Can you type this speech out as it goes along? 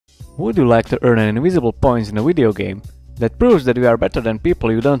Would you like to earn an invisible points in a video game that proves that you are better than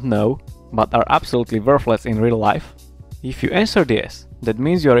people you don't know, but are absolutely worthless in real life? If you answered yes, that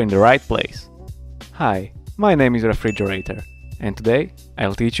means you are in the right place. Hi, my name is Robator, and today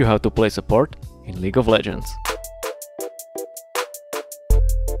I'll teach you how to play support in League of Legends.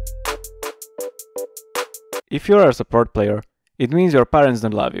 If you are a support player, it means your parents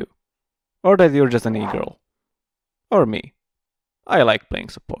don't love you, or that you're just an e-girl. Or me. I like playing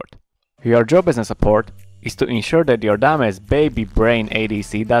support. Your job as a support is to ensure that your dumbass baby brain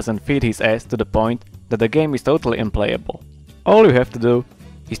ADC doesn't feed his ass to the point that the game is totally unplayable. All you have to do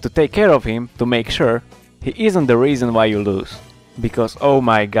is to take care of him to make sure he isn't the reason why you lose. Because oh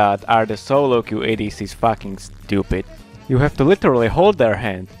my god, are the solo queue ADCs fucking stupid. You have to literally hold their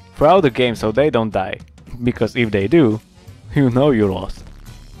hand throughout the game so they don't die. Because if they do, you know you lost.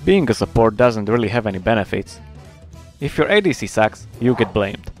 Being a support doesn't really have any benefits. If your ADC sucks, you get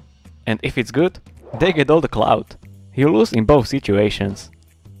blamed. And if it's good, they get all the clout. You lose in both situations.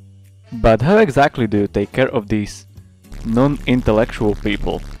 But how exactly do you take care of these non-intellectual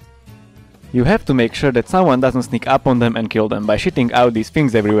people? You have to make sure that someone doesn't sneak up on them and kill them by shitting out these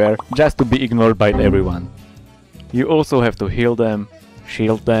things everywhere just to be ignored by everyone. You also have to heal them,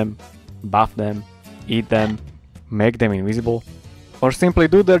 shield them, buff them, eat them, make them invisible, or simply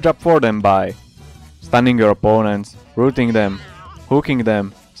do their job for them by stunning your opponents, rooting them, hooking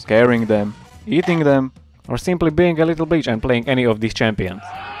them, scaring them, eating them, or simply being a little bitch and playing any of these champions.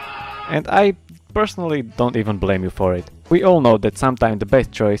 And I personally don't even blame you for it. We all know that sometimes the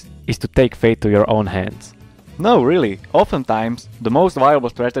best choice is to take fate to your own hands. No, really, oftentimes the most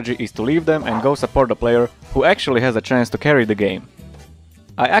viable strategy is to leave them and go support a player who actually has a chance to carry the game.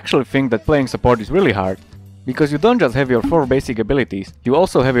 I actually think that playing support is really hard, because you don't just have your 4 basic abilities, you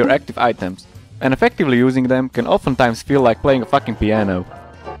also have your active items, and effectively using them can oftentimes feel like playing a fucking piano.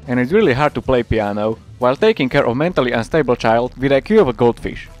 And it's really hard to play piano while taking care of a mentally unstable child with IQ of a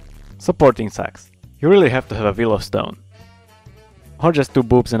goldfish. Supporting sucks. You really have to have a will of stone. Or just 2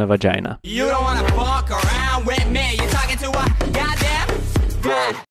 boobs and a vagina. You don't wanna fuck around with me.